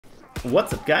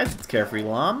What's up guys, it's Carefree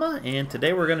Llama, and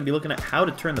today we're going to be looking at how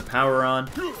to turn the power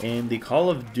on in the Call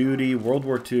of Duty World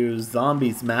War II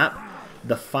Zombies map,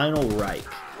 the Final Reich.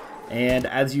 And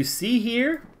as you see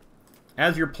here,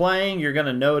 as you're playing, you're going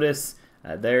to notice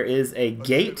there is a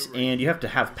gate, and you have to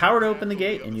have power to open the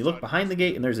gate, and you look behind the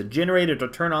gate, and there's a generator to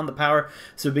turn on the power.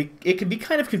 So it can be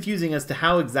kind of confusing as to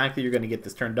how exactly you're going to get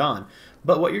this turned on.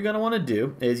 But what you're going to want to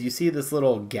do is you see this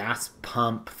little gas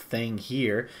pump thing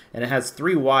here, and it has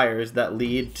 3 wires that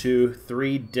lead to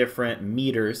 3 different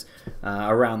meters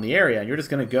around the area. And you're just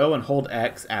going to go and hold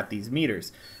X at these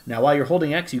meters. Now, while you're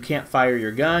holding X, you can't fire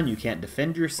your gun, you can't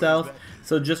defend yourself,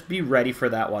 so just be ready for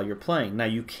that while you're playing. Now,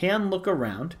 you can look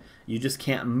around. You just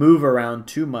can't move around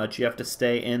too much. You have to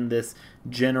stay in this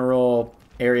general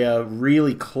area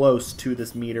really close to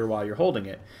this meter while you're holding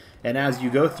it. And as you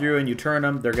go through and you turn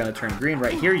them, they're going to turn green.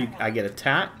 Right here, I get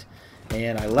attacked,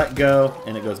 and I let go,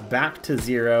 and it goes back to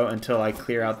 0 until I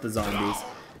clear out the zombies,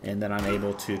 and then I'm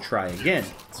able to try again.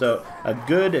 So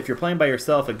if you're playing by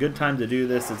yourself, a good time to do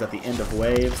this is at the end of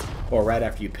waves or right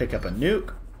after you pick up a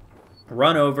nuke.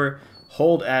 Run over,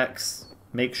 hold X,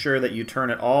 make sure that you turn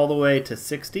it all the way to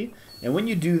 60, and when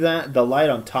you do that, the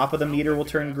light on top of the meter will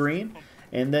turn green,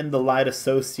 and then the light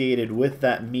associated with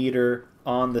that meter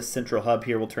on the central hub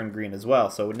here will turn green as well.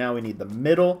 So now we need the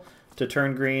middle to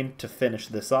turn green to finish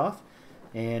this off.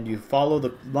 And you follow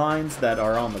the lines that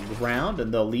are on the ground,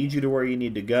 and they'll lead you to where you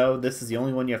need to go. This is the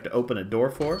only one you have to open a door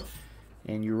for.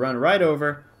 And you run right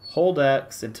over, hold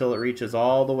X until it reaches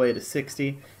all the way to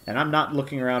 60. And I'm not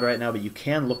looking around right now, but you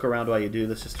can look around while you do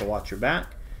this just to watch your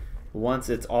back. Once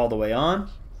it's all the way on,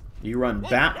 you run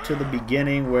back to the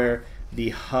beginning where the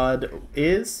HUD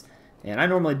is. And I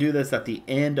normally do this at the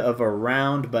end of a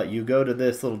round, but you go to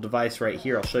this little device right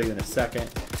here. I'll show you in a second.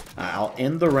 I'll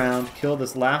end the round, kill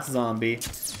this last zombie,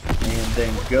 and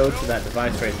then go to that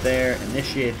device right there,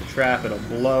 initiate the trap. It'll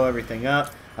blow everything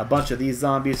up. A bunch of these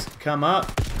zombies come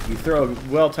up. You throw a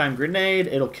well-timed grenade.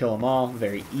 It'll kill them all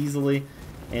very easily.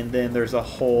 And then there's a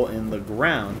hole in the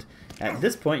ground. At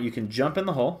this point, you can jump in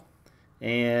the hole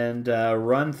and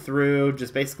run through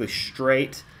just basically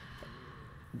straight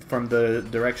from the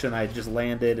direction I just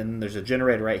landed, and there's a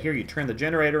generator right here. You turn the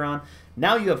generator on.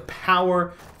 Now you have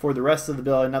power for the rest of the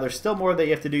building. Now there's still more that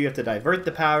you have to do. You have to divert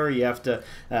the power. You have to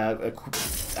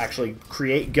actually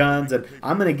create guns, and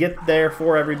I'm going to get there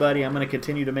for everybody. I'm going to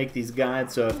continue to make these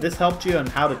guides. So if this helped you on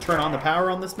how to turn on the power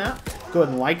on this map, go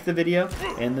ahead and like the video,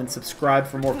 and then subscribe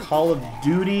for more Call of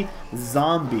Duty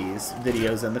Zombies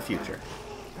videos in the future.